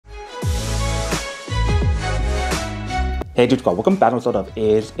Hey dude, welcome back to episode of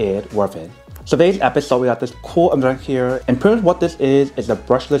Is It Worth It? So today's episode we got this cool object here, and pretty much what this is a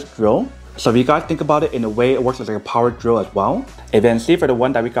brushless drill. So if you guys think about it in a way, it works as like a power drill as well. If you can see for the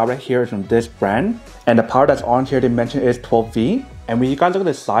one that we got right here is from this brand, and the power that's on here they mention is 12V. And when you guys look at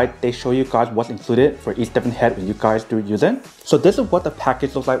the side, they show you guys what's included for each different head when you guys do use it. So this is what the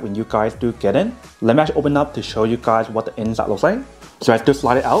package looks like when you guys do get it. Let me actually open up to show you guys what the inside looks like. So let's do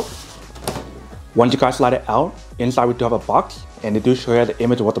slide it out. Once you guys slide it out, inside we do have a box, and they do show you the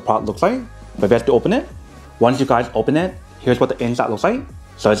image of what the product looks like. But we have to open it. Once you guys open it, here's what the inside looks like.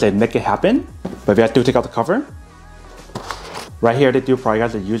 So it says make it happen, but we have to take out the cover. Right here they do provide you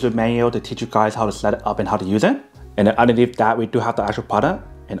guys a user manual to teach you guys how to set it up and how to use it. And then underneath that we do have the actual product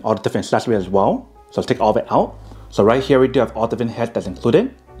and all the different accessories as well. So let's take all of it out. So right here we do have all different heads that's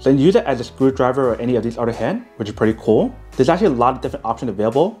included. So you can use it as a screwdriver or any of these other heads, which is pretty cool. There's actually a lot of different options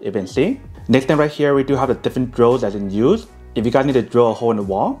available, if you can see. Next thing right here, we do have the different drills that's in use if you guys need to drill a hole in the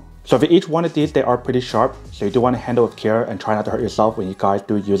wall. So for each one of these, they are pretty sharp, so you do want to handle with care and try not to hurt yourself when you guys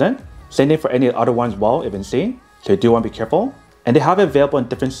do use it. Same thing for any other ones as well, if you can see. So you do want to be careful. And they have it available in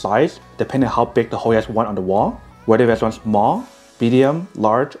different sizes, depending on how big the hole you guys want on the wall, whether it's one small, medium,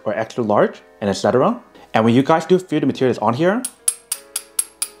 large, or extra large, and etc. And when you guys do feel the material that's on here,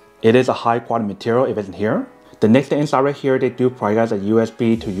 it is a high quality material if it's in here. The next thing inside right here, they do provide you guys a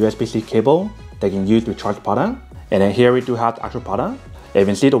USB to USB-C cable that you can use to charge the product. And then here we do have the actual product. If you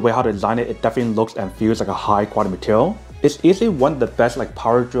can see the way how to design it, it definitely looks and feels like a high quality material. It's easily one of the best like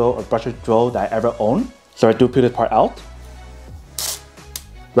power drill or brushless drill that I ever owned. So I do peel this part out.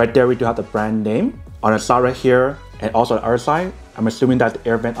 Right there we do have the brand name. On the side right here, and also on the other side, I'm assuming that's the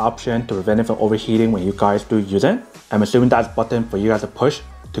air vent option to prevent it from overheating when you guys do use it. I'm assuming that's a button for you guys to push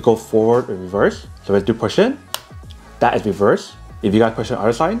to go forward or reverse. So let's do push it. That is reverse. If you guys push it on the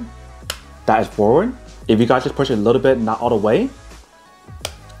other side, that is forward. If you guys just push it a little bit, not all the way,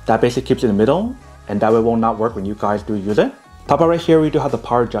 that basically keeps it in the middle, and that way will not work when you guys do use it. Top right here, we do have the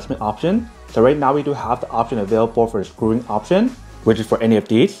power adjustment option. So right now we do have the option available for the screwing option, which is for any of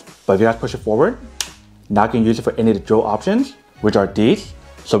these. But if you guys push it forward, now you can use it for any of the drill options, which are these.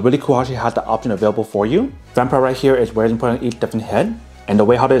 So really cool how she has the option available for you. Front part right here is where you can put on each different head. And the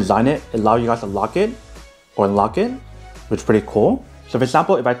way how to design it allows you guys to lock it or unlock it, which is pretty cool. So for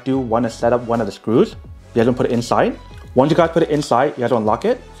example, if I do want to set up one of the screws, you guys want to put it inside. Once you guys put it inside, you guys want to unlock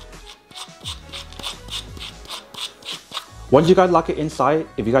it. Once you guys lock it inside,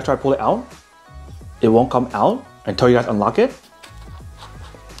 if you guys try to pull it out, it won't come out until you guys unlock it.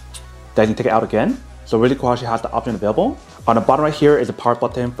 Then you can take it out again. So really cool how she has the option available. On the bottom right here is a power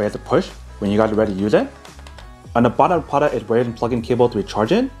button for you guys to push when you guys are ready to use it. On the bottom of the product is where you can plug in cable to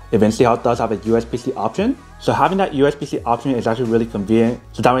recharge it. If you can see how it does have a USB-C option. So having that USB-C option is actually really convenient.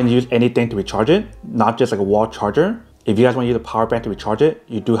 So that way you can use anything to recharge it, not just like a wall charger. If you guys want to use a power bank to recharge it,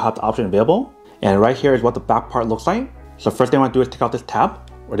 you do have the option available. And right here is what the back part looks like. So first thing I want to do is take out this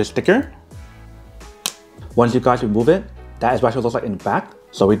tab or this sticker. Once you guys remove it, that is what it looks like in the back.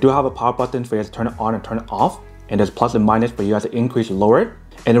 So we do have a power button for you guys to turn it on and turn it off. And there's plus and minus for you guys to increase or lower it.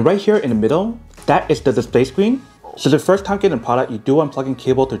 And then right here in the middle, that is the display screen. So the first time getting a product, you do want to plug in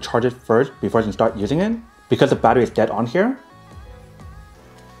cable to charge it first before you can start using it, because the battery is dead on here.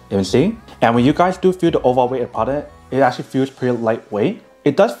 You can see. And when you guys do feel the overall weight of the product, it actually feels pretty lightweight.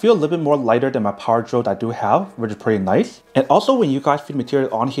 It does feel a little bit more lighter than my power drill that I do have, which is pretty nice. And also when you guys feel the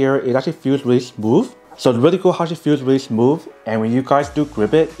material on here, it actually feels really smooth. So it's really cool how it feels really smooth. And when you guys do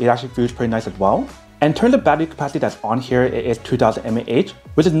grip it, it actually feels pretty nice as well. And in terms of battery capacity that's on here, it is 2000 mAh,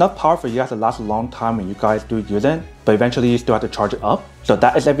 which is enough power for you guys to last a long time when you guys do use it, but eventually you still have to charge it up. So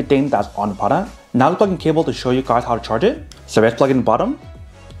that is everything that's on the product. Now let's plug in cable to show you guys how to charge it. So let's plug it in the bottom.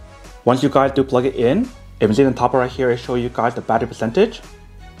 Once you guys do plug it in, if you see on the top right here, it shows you guys the battery percentage.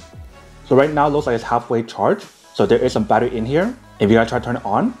 So right now it looks like it's halfway charged. So there is some battery in here. If you guys try to turn it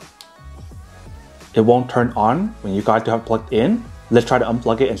on, it won't turn on when you guys do have it plugged in. Let's try to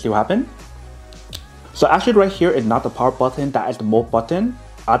unplug it and see what happens. So actually right here is not the power button, that is the mode button.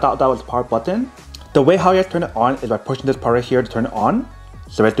 I thought that was the power button. The way how you guys turn it on is by pushing this part right here to turn it on.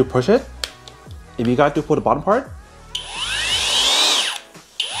 So let's do push it. If you guys do pull the bottom part,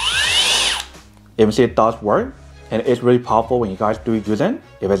 you can see it does work. And it's really powerful when you guys do use it,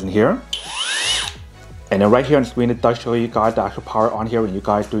 if it's in here. And then right here on the screen, it does show you guys the actual power on here when you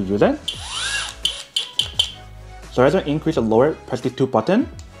guys do use it. So as I increase or lower, press these two buttons.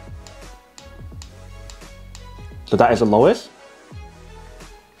 So that is the lowest.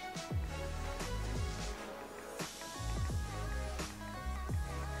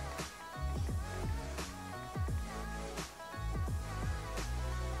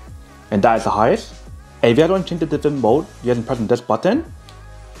 And that is the highest. And if you guys want to change the different mode, you guys can press on this button.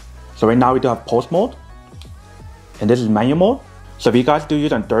 So right now we do have post mode, and this is manual mode. So if you guys do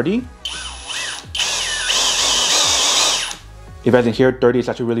use on 30, if you guys can hear 30 is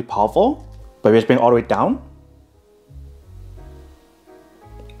actually really powerful. But if you just bring it all the way down,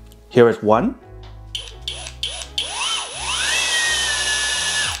 here is 1.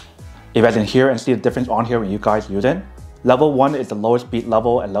 If you guys can hear and see the difference on here when you guys use it. Level 1 is the lowest speed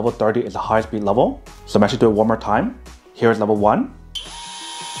level and level 30 is the highest speed level. So I'm actually doing it one more time. Here is level 1.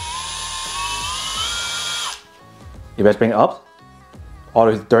 If you guys bring it up, all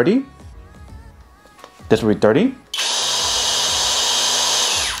the way to 30. This will be 30.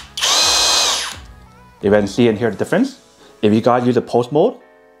 If you guys can see and hear the difference. If you guys use the post mode,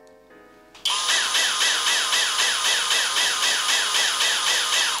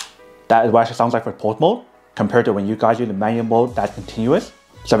 that is what it sounds like for post mode, compared to when you guys use the manual mode that's continuous.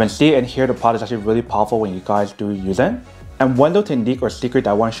 So you can see and hear the pod is actually really powerful when you guys do use it. And one little technique or secret that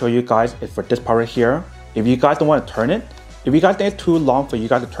I want to show you guys is for this part right here. If you guys don't want to turn it, if you guys think it's too long for you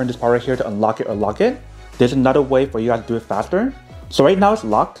guys to turn this part right here to unlock it or lock it, there's another way for you guys to do it faster. So right now it's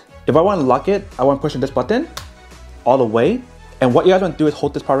locked. If I want to lock it, I want to push on this button all the way. And what you guys want to do is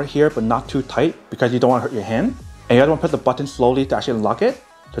hold this part right here, but not too tight because you don't want to hurt your hand. And you guys want to press the button slowly to actually unlock it.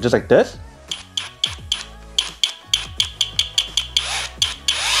 So just like this.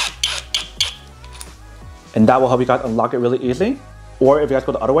 And that will help you guys unlock it really easily. Or if you guys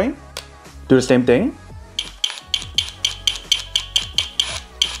go the other way, do the same thing.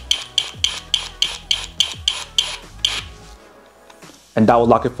 And that will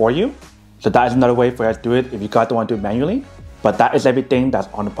lock it for you. So that is another way for you guys to do it if you guys don't want to do it manually. But that is everything that's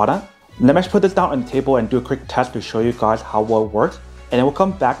on the product. Let me just put this down on the table and do a quick test to show you guys how well it works. And then we'll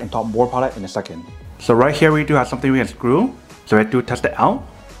come back and talk more about it in a second. So right here we do have something we can screw. So let's do test it out.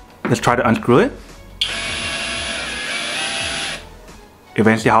 Let's try to unscrew it. If you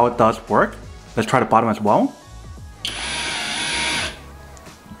can see how it does work. Let's try the bottom as well.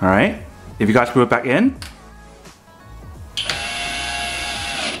 Alright. If you guys screw it back in.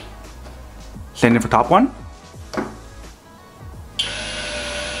 Same thing for top one.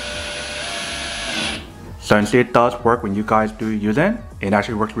 So you can see it does work when you guys do use it. It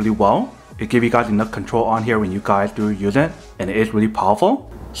actually works really well. It gives you guys enough control on here when you guys do use it, and it is really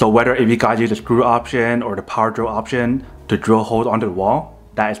powerful. So whether if you guys use the screw option or the power drill option to drill holes onto the wall,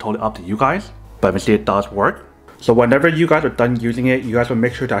 that is totally up to you guys. But you can see it does work. So whenever you guys are done using it, you guys will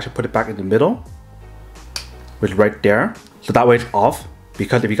make sure to actually put it back in the middle, which is right there. So that way it's off,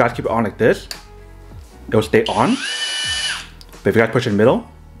 because if you guys keep it on like this, it will stay on. But if you guys push it in the middle,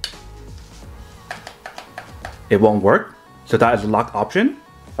 it won't work. So that is the lock option.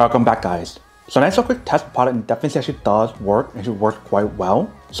 Welcome back, guys. So nice a quick test product, and definitely actually does work and it works quite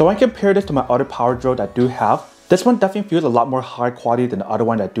well. So when I compare this to my other power drill that I do have, this one definitely feels a lot more high quality than the other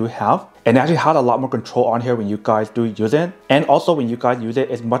one that I do have. And it actually has a lot more control on here when you guys do use it. And also when you guys use it,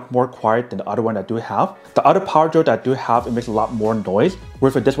 it's much more quiet than the other one that I do have. The other power drill that I do have, it makes a lot more noise.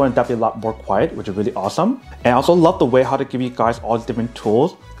 Whereas for this one, it's definitely a lot more quiet, which is really awesome. And I also love the way how they give you guys all these different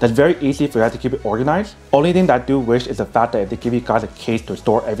tools. That's very easy for you guys to keep it organized. Only thing that I do wish is the fact that if they give you guys a case to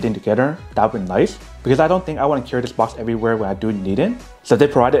store everything together, that would be nice. Because I don't think I want to carry this box everywhere when I do need it. So if they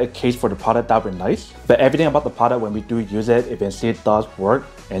provided a case for the product, that would be nice. But everything about the product when we do use it, if you can see it does work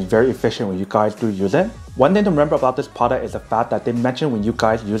and it's very efficient when you guys do use it. One thing to remember about this product is the fact that they mentioned when you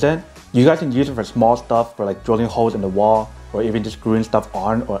guys use it, you guys can use it for small stuff, for like drilling holes in the wall, or even just screwing stuff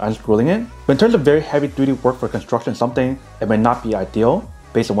on or unscrewing it. But in terms of very heavy duty work for construction something, it may not be ideal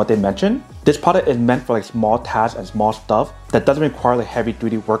based on what they mentioned. This product is meant for like small tasks and small stuff that doesn't require like heavy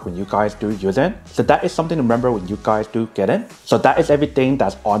duty work when you guys do use it. So that is something to remember when you guys do get it. So that is everything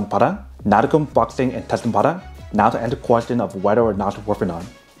that's on the product. Now to go unboxing and testing product. Now to answer the question of whether or not it's worth it on.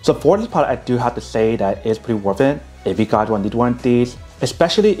 So for this product, I do have to say that it's pretty worth it. If you guys want to need one of these,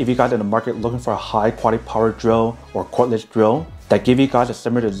 especially if you guys are in the market looking for a high quality power drill or cordless drill that give you guys a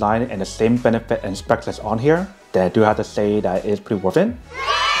similar design and the same benefit and specs that's on here, then I do have to say that it is pretty worth it.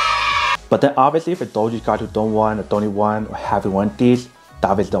 But then obviously for those of you guys who don't want or don't need one or haven't one of these,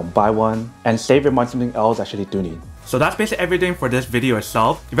 obviously don't buy one and save your money on something else that you do need. So that's basically everything for this video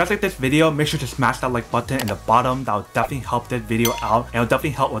itself. If you guys like this video, make sure to smash that like button in the bottom. That will definitely help this video out, and it will definitely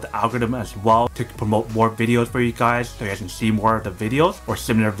help with the algorithm as well to promote more videos for you guys so you guys can see more of the videos or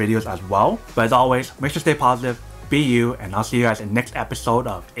similar videos as well. But as always, make sure to stay positive, be you, and I'll see you guys in the next episode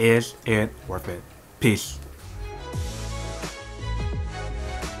of Is It Worth It? Peace.